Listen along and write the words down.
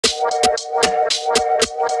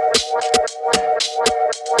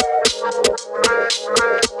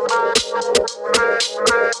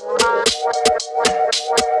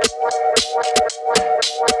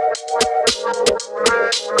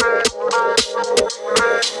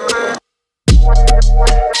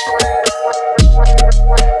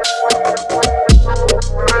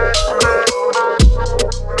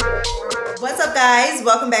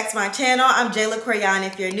Welcome back to my channel. I'm Jayla Koriyan.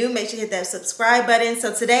 If you're new, make sure you hit that subscribe button.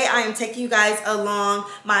 So today I am taking you guys along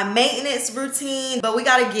my maintenance routine, but we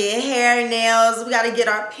gotta get hair, nails, we gotta get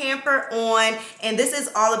our pamper on, and this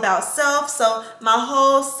is all about so my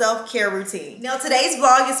whole self-care routine. Now today's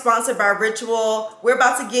vlog is sponsored by Ritual. We're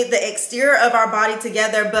about to get the exterior of our body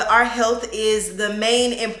together, but our health is the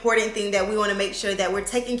main important thing that we wanna make sure that we're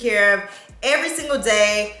taking care of every single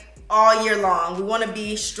day, all year long. We want to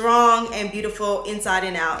be strong and beautiful inside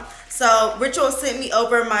and out. So Ritual sent me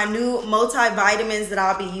over my new multivitamins that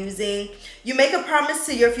I'll be using. You make a promise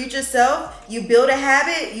to your future self, you build a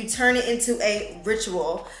habit, you turn it into a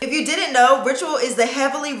ritual. If you didn't know, Ritual is the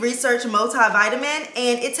heavily researched multivitamin,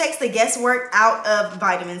 and it takes the guesswork out of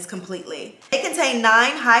vitamins completely. They contain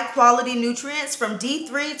 9 high quality nutrients from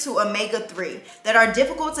D3 to omega-3 that are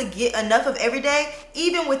difficult to get enough of every day,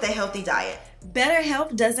 even with a healthy diet. Better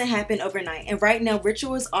health doesn't happen overnight, and right now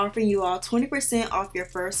Ritual is offering you all 20% off your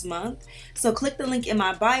first month. So click the link in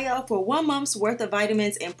my bio for 1 month's worth of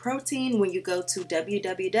vitamins and protein when you go to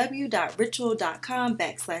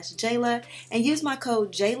www.ritual.com/Jayla and use my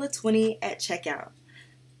code Jayla20 at checkout.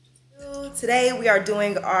 Today we are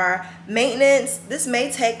doing our maintenance. This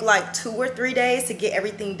may take like 2 or 3 days to get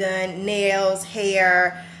everything done, nails,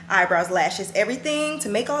 hair, eyebrows, lashes, everything, to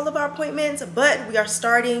make all of our appointments, but we are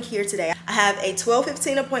starting here today. I have a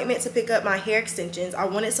 12:15 appointment to pick up my hair extensions. I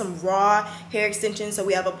wanted some raw hair extensions, so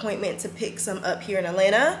we have an appointment to pick some up here in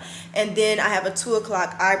Atlanta, and then I have a 2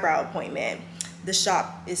 o'clock eyebrow appointment. The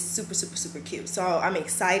shop is super cute, so I'm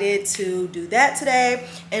excited to do that today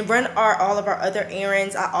and run all of our other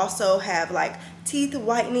errands. I also have like teeth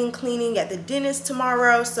whitening, cleaning at the dentist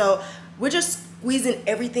tomorrow, so we're just squeezing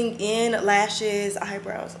everything in, lashes,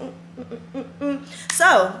 eyebrows.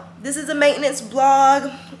 So this is a maintenance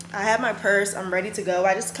vlog. I have my purse, I'm ready to go.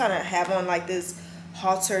 I just kind of have on like this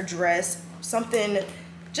halter dress, something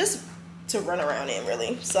just to run around in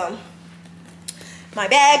really. So my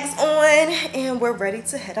bag's on and we're ready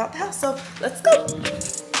to head out the house, so let's go.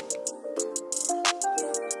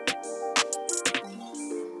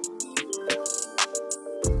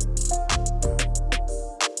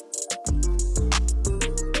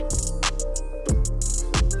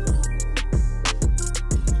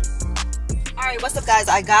 What's up guys,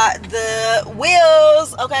 I got the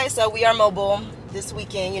wheels. Okay, so we are mobile this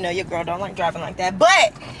weekend. You know your girl don't like driving like that,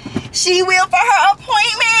 but she will for her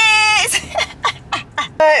appointments.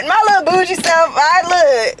 But my little bougie self,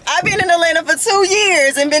 I've been in Atlanta for 2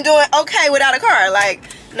 years and been doing okay without a car. Like,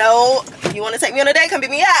 no, you want to take me on a date, come pick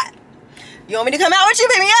me up. You want me to come out with you,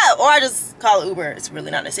 pick me up, or I just call Uber. It's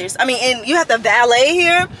really not that serious. I mean, and you have to valet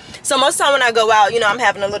here, so most of the time when I go out, you know, I'm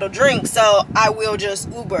having a little drink, so I will just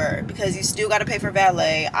Uber because you still got to pay for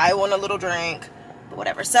valet. I want a little drink, but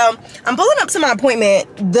whatever. So I'm pulling up to my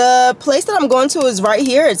appointment. The place that I'm going to is right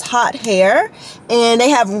here. It's Haute Hair, and they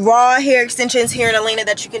have raw hair extensions here in Atlanta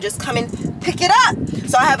that you can just come and pick it up.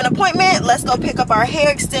 So I have an appointment. Let's go pick up our hair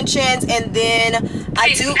extensions, and then I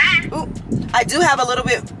do have a little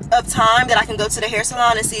bit of time that I can go to the hair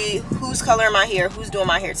salon and see who's coloring my hair, who's doing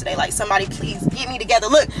my hair today. Like, somebody please get me together.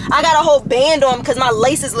 Look, I got a whole band on because my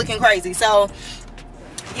lace is looking crazy. So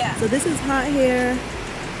yeah, so this is Haute Hair.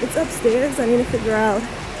 It's upstairs. I need to figure out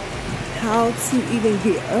how to even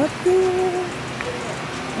get up there.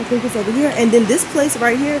 I think it's over here. And then this place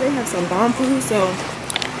right here, they have some bomb food, so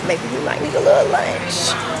maybe we might need a little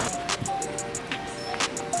lunch.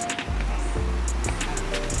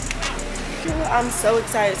 I'm so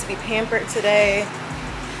excited to be pampered today.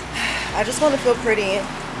 I just want to feel pretty.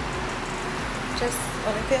 Just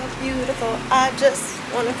want to feel beautiful. I just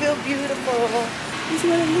want to feel beautiful. This is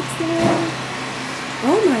what it looks like.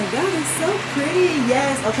 Oh my god, it's so pretty.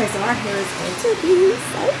 Yes. Okay, so our hair is going to be so cute.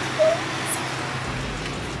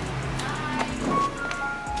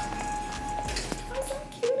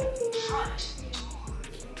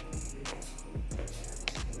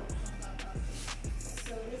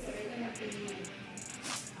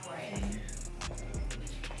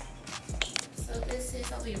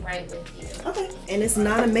 I'll be right with you. Okay. And it's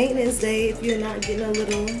not a maintenance day if you're not getting a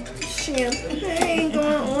little champagne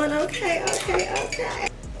going on. Okay.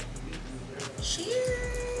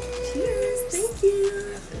 Cheers. Cheers. Thank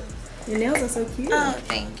you. Your nails are so cute. Oh,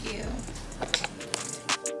 thank you.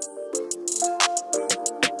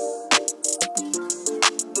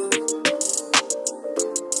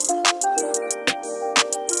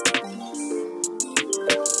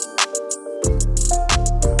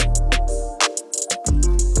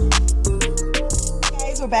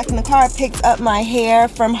 in the car. I picked up my hair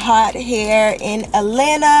from Haute Hair in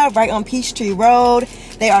Atlanta, right on Peachtree Road.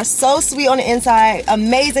 They are so sweet on the inside.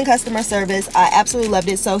 Amazing customer service. I absolutely loved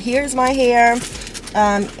it. So here's my hair,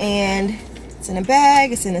 and it's in a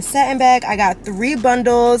bag. It's in a satin bag. I got 3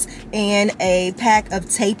 bundles and a pack of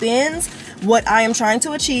tape-ins. What I am trying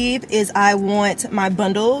to achieve is I want my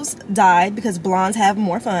bundles dyed because blondes have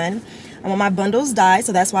more fun. I want my bundles dyed,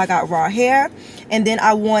 so that's why I got raw hair. And then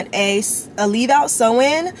I want a leave out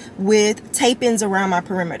sew-in with tape-ins around my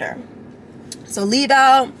perimeter. So leave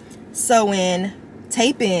out, sew-in,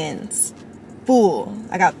 tape-ins, full.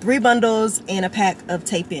 I got 3 bundles and a pack of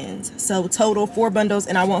tape-ins. So total 4 bundles,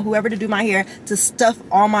 and I want whoever to do my hair to stuff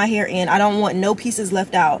all my hair in. I don't want no pieces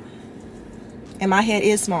left out. And my head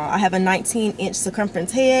is small. I have a 19-inch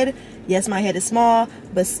circumference head. Yes, my head is small,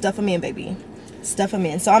 but stuff them in, baby. Stuff them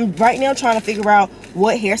in. So I'm right now trying to figure out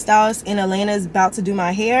what hairstylist in Atlanta is about to do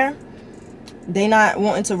my hair. They not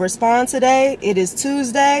wanting to respond today. It is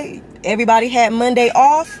Tuesday. Everybody had Monday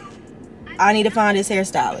off. I need to find this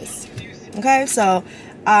hairstylist. Okay, so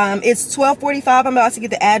it's 12:45. I'm about to get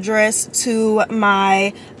the address to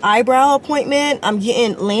my eyebrow appointment. I'm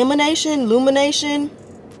getting illumination.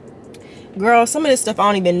 Girl, some of this stuff I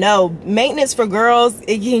don't even know. Maintenance for girls,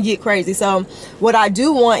 it can get crazy. So what I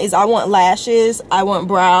do want is I want lashes, I want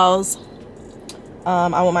brows,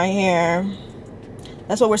 I want my hair.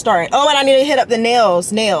 That's what we're starting. Oh, and I need to hit up the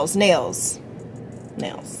nails.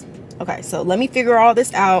 Okay, so let me figure all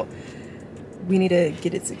this out. We need to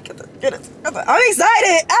get it together. I'm excited. I'm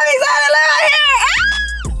excited. Look at my hair. Ah!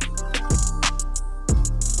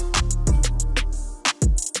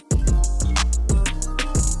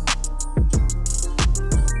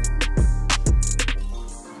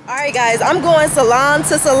 Alright guys, I'm going salon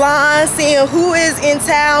to salon, seeing who is in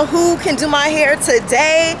town, who can do my hair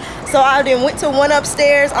today. So I then went to one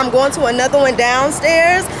upstairs. I'm going to another one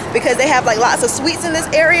downstairs because they have like lots of suites in this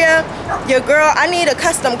area. Your girl, I need a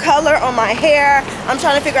custom color on my hair. I'm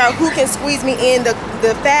trying to figure out who can squeeze me in the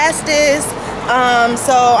fastest.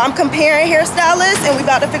 So I'm comparing hairstylists and we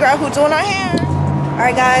about to figure out who's doing our hair.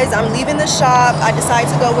 Alright guys, I'm leaving the shop. I decided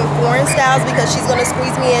to go with Foreign Styles because she's going to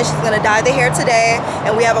squeeze me in. She's going to dye the hair today.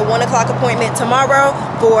 And we have a 1 o'clock appointment tomorrow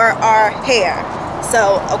for our hair.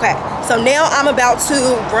 So, okay. So now I'm about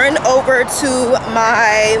to run over to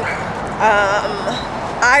my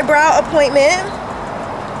eyebrow appointment.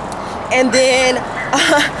 And then,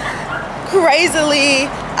 crazily,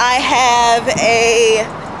 I have a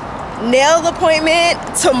nail appointment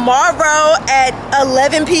tomorrow at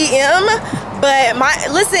 11 p.m. But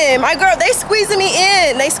listen, my girl, they squeezing me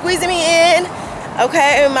in.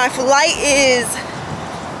 Okay, my flight is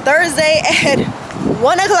Thursday at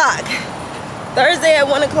 1 o'clock.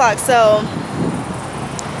 So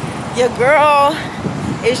your girl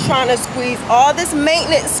is trying to squeeze all this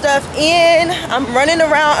maintenance stuff in. I'm running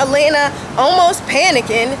around Atlanta, almost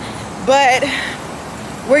panicking, but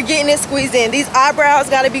we're getting it squeezed in. These eyebrows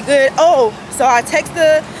gotta be good. Oh, so I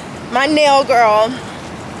texted my nail girl.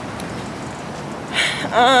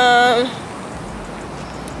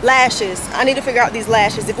 Lashes. I need to figure out these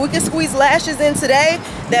lashes. If we can squeeze lashes in today,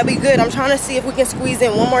 that'd be good. I'm trying to see if we can squeeze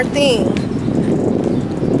in one more thing.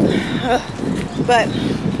 But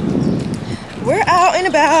we're out and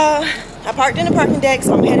about. I parked in the parking deck,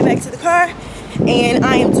 so I'm headed back to the car. And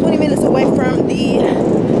I am 20 minutes away from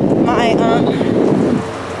my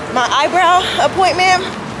eyebrow appointment.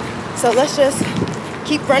 So let's just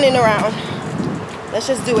keep running around. Let's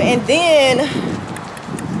just do it. And then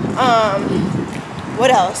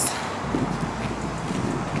what else?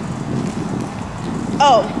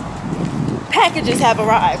 Oh, packages have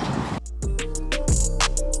arrived.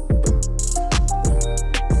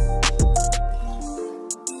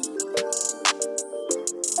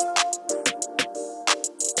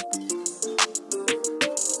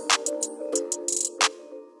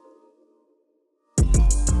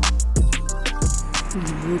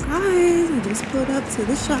 You guys, I just pulled up to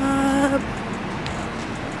the shop.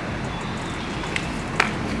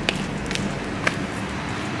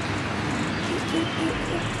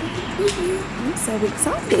 I'm so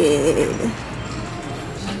excited.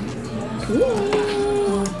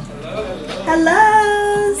 Ooh. Hello,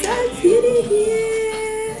 so cute in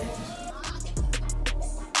here.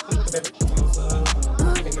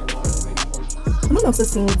 Mimosa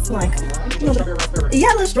seems like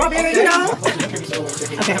yellow strawberry, you know.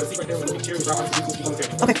 Okay.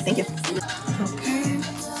 Okay, thank you. Okay.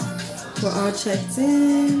 We're all checked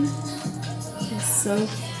in. It's so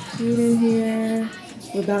cute in here.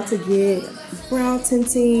 We're about to get brow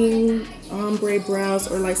tinting, ombre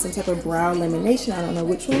brows, or like some type of brow lamination. I don't know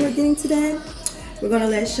which one we're getting today. We're gonna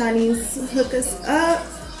let Shanice hook us up.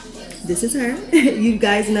 this is her. You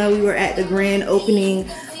guys know we were at the grand opening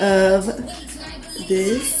of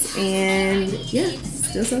this, and yeah,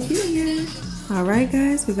 still so cute here. All right,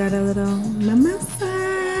 guys, we got a little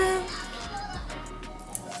mimosa.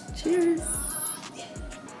 Cheers.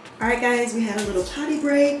 All right, guys, we had a little potty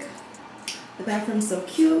break. The bathroom's so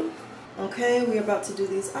cute. Okay, we're about to do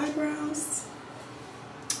these eyebrows.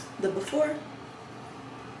 The before.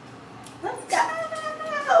 Let's go.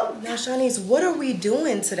 Now, Shawnee's, what are we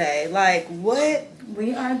doing today? Like, what?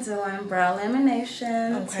 We are doing brow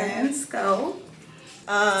lamination, tint and scope.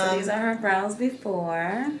 So these are her brows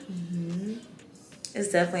before. It's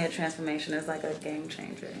definitely a transformation. It's like a game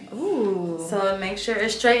changer. Ooh. So it makes sure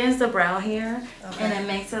it straightens the brow hair, and it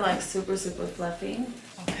makes it like super, super fluffy.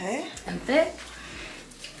 Okay. And thick.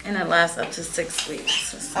 And it lasts up to 6 weeks.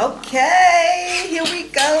 So. Okay. Here we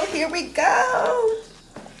go. Here we go.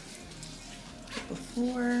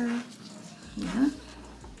 Before. Yeah.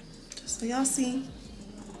 Just so y'all see.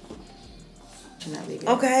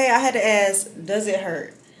 Okay, I had to ask, does it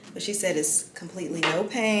hurt? But she said it's completely no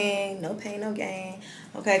pain, no gain.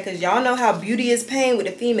 Okay, because y'all know how beauty is pain with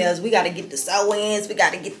the females. We got to get the sew-ins, we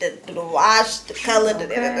got to get the wash, the color,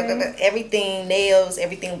 everything, nails,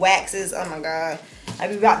 everything waxes. Oh my God. I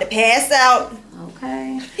be about to pass out.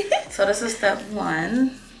 Okay. So this is step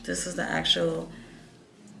 1. This is the actual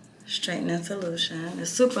straightening solution. It's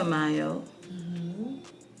super mild.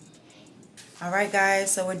 All right,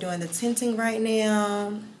 guys, so we're doing the tinting right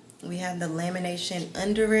now. We have the lamination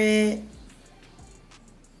under it.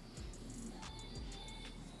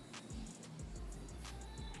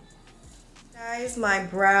 Guys, my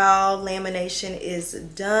brow lamination is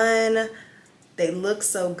done. They look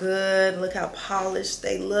so good. Look how polished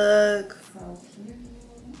they look.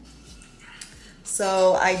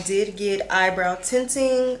 So I did get eyebrow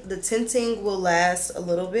tinting. The tinting will last a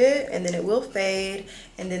little bit and then it will fade.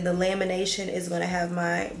 And then the lamination is going to have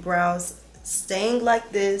my brows staying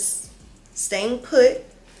like this, staying put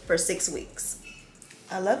for 6 weeks.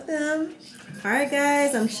 I love them. All right,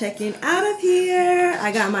 guys, I'm checking out of here.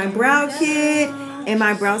 I got my brow kit and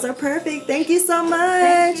my brows are perfect. Thank you so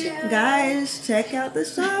much. Guys, check out the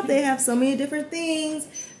shop. They have so many different things.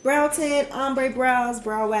 Brow tint, ombre brows,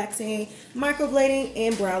 brow waxing, microblading,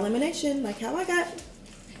 and brow lamination, like how I got.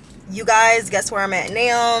 You guys, guess where I'm at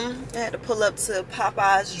now? I had to pull up to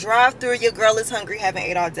Popeyes drive-thru. Your girl is hungry, haven't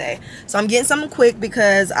ate all day. So I'm getting something quick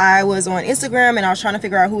because I was on Instagram and I was trying to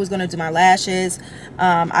figure out who was going to do my lashes.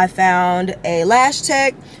 I found a lash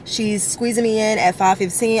tech. She's squeezing me in at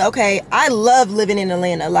 5:15. Okay, I love living in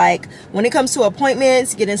Atlanta. Like, when it comes to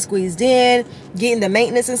appointments, getting squeezed in, getting the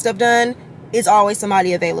maintenance and stuff done, it's always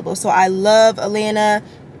somebody available. So I love Atlanta.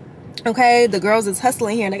 Okay, the girls is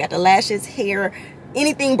hustling here and they got the lashes, hair,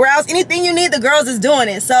 anything, brows, anything you need, the girls is doing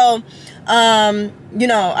it. So you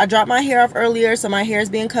know, I dropped my hair off earlier, so my hair is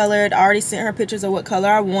being colored. I already sent her pictures of what color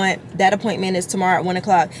I want. That appointment is tomorrow at 1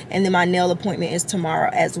 o'clock, and then my nail appointment is tomorrow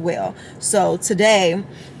as well. So today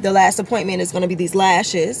the last appointment is going to be these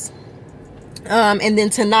lashes, and then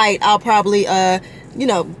tonight I'll probably you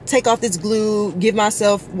know, take off this glue, give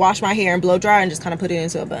myself, wash my hair and blow dry and just kind of put it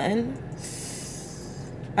into a bun.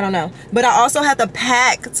 I don't know, but I also have to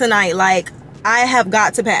pack tonight. Like, I have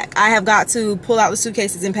got to pack. I have got to pull out the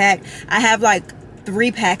suitcases and pack. I have like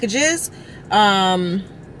 3 packages. I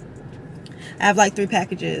have like 3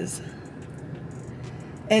 packages.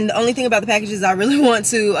 And the only thing about the packages, I really want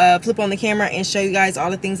to flip on the camera and show you guys all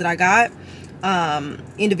the things that I got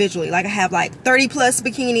individually. Like, I have like 30 plus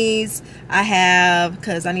bikinis. I have,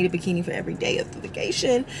 because I need a bikini for every day of the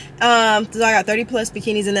vacation. So I got 30 plus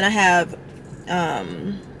bikinis, and then I have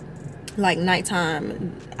like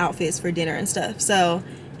nighttime outfits for dinner and stuff. So,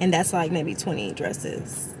 and that's like maybe 20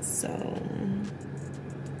 dresses. So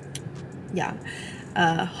yeah,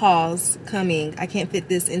 hauls coming. I can't fit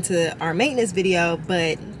this into our maintenance video,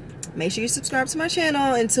 but make sure you subscribe to my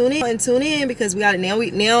channel and tune in because we got it now.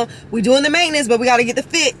 We doing the maintenance, but we got to get the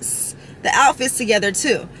fits, the outfits together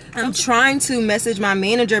too. I'm trying to message my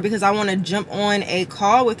manager because I want to jump on a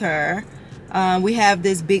call with her. We have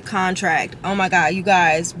this big contract. Oh my God, you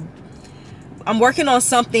guys, I'm working on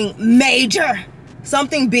something major,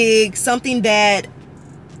 something big, something that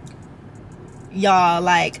y'all,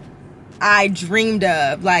 like, I dreamed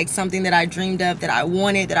of, like something that I dreamed of, that I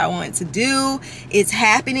wanted to do. It's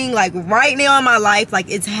happening, like right now in my life,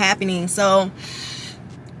 like it's happening. So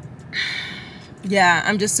yeah,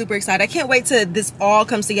 I'm just super excited. I can't wait till this all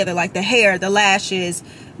comes together, like the hair, the lashes,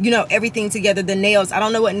 you know, everything together, the nails. I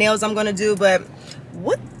don't know what nails I'm gonna do, but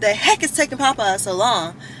what the heck is taking Popeye so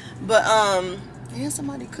long? But there's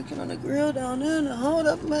somebody cooking on the grill down there. Hold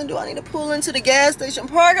up, man, do I need to pull into the gas station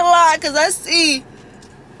parking lot? Because I see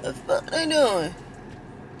The fuck they doing?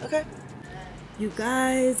 Okay. You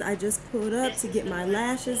guys, I just pulled up to get my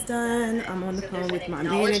lashes done. I'm on the phone with my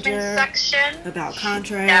manager about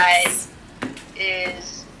contracts.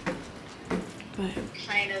 Is but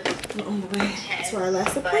kind of we're on the way to our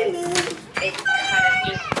last appointment. It kind of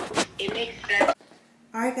just, it makes sense.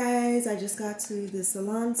 Alright guys, I just got to the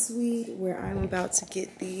salon suite where I'm about to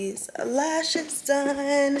get these lashes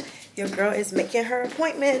done. Your girl is making her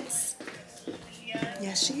appointments.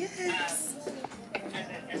 Yes, she is.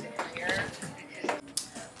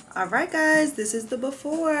 Alright guys, this is the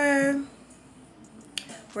before.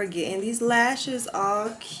 We're getting these lashes all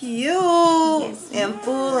cute and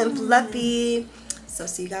full and fluffy. So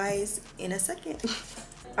see you guys in a second.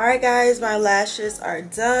 Alright guys, my lashes are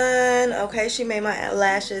done. Okay, she made my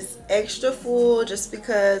lashes extra full just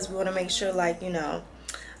because we want to make sure, like, you know,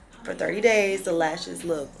 for 30 days the lashes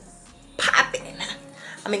look popping.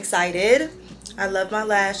 I'm excited. I love my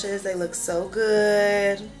lashes. They look so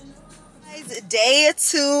good. Day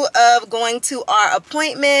 2 of going to our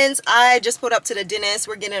appointments. I just pulled up to the dentist.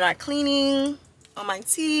 We're getting our cleaning on my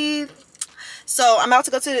teeth. So I'm about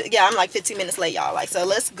to go to I'm like 15 minutes late, y'all. Like, so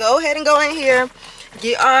let's go ahead and go in here,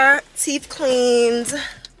 get our teeth cleaned.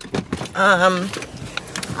 I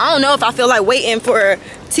don't know if I feel like waiting for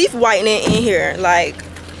teeth whitening in here. Like,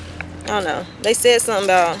 I don't know. They said something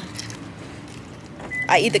about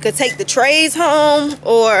I either could take the trays home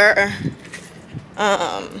or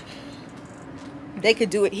they could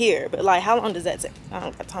do it here. But like, how long does that take? I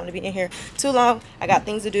don't got time to be in here too long. I got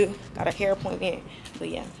things to do. Got a hair appointment. But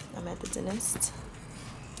yeah, I'm at the dentist.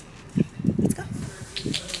 Let's go.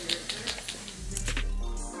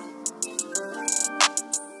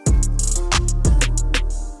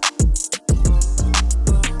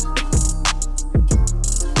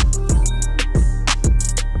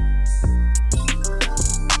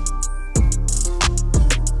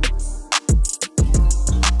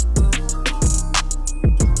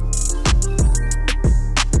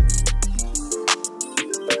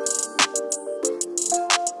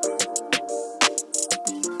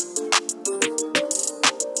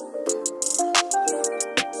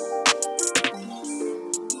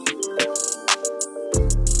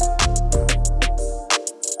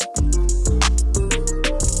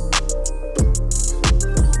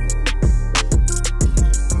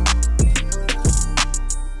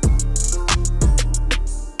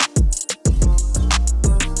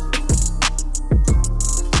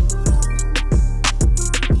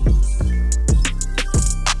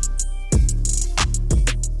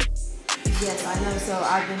 Yes, I know. So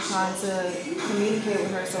I've been trying to communicate with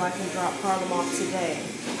her so I can drop Harlem off today.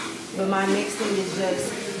 But my next thing is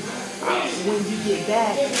just, when you get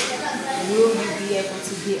back, will you be able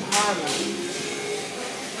to get Harlem?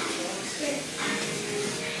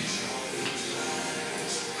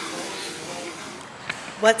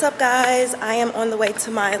 What's up guys? I am on the way to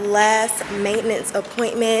my last maintenance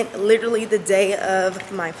appointment, literally the day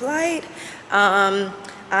of my flight.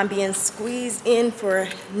 I'm being squeezed in for a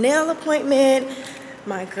nail appointment.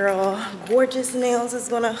 My girl, Gorgeous Nails, is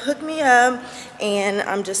gonna hook me up, and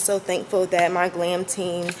I'm just so thankful that my glam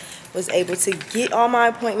team was able to get all my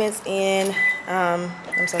appointments in. I'm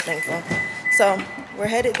so thankful. So we're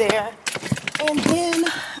headed there, and then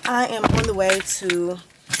I am on the way to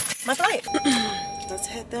my flight. Let's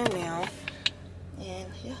head there now, and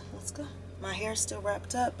yeah, let's go. My hair's still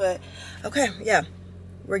wrapped up, but okay, yeah.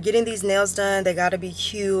 We're getting these nails done. They gotta be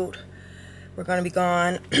cute. We're gonna be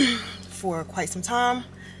gone for quite some time.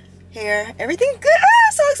 Hair, everything good. Oh,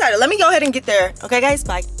 I'm so excited. Let me go ahead and get there. Okay, guys,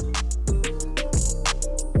 bye.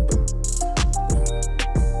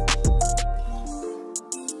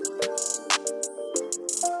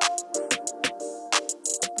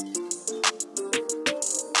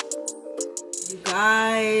 You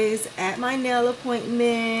guys, at my nail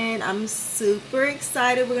appointment, I'm super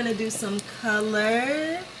excited. We're gonna do some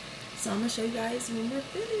color, so I'm gonna show you guys when we're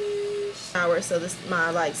finished. So this, my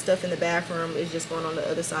like stuff in the bathroom is just going on the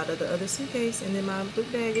other side of the other suitcase, and then my book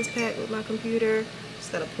bag is packed with my computer.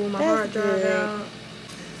 Just gotta pull my hard drive out.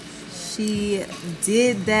 She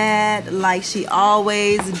did that like she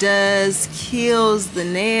always does. Kills the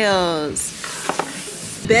nails.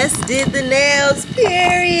 Best did the nails,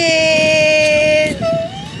 period.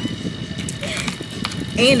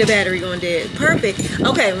 And the battery going dead. Perfect.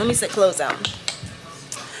 Okay, let me set clothes out.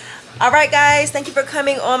 Alright guys, thank you for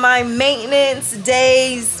coming on my maintenance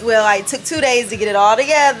days. Well, I took 2 days to get it all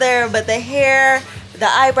together, but the hair, the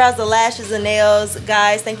eyebrows, the lashes, the nails,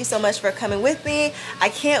 guys, thank you so much for coming with me. I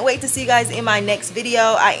can't wait to see you guys in my next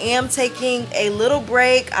video. I am taking a little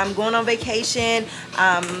break. I'm going on vacation.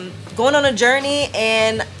 I'm going on a journey,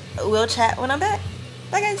 and we'll chat when I'm back.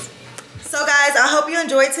 Bye, guys. So guys, I hope you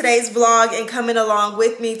enjoyed today's vlog and coming along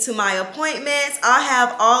with me to my appointments. I'll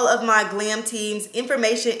have all of my glam team's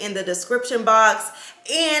information in the description box.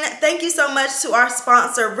 And thank you so much to our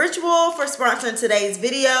sponsor Ritual for sponsoring today's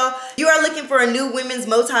video. If you are looking for a new women's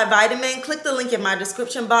multivitamin, click the link in my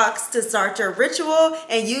description box to start your ritual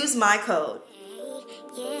and use my code.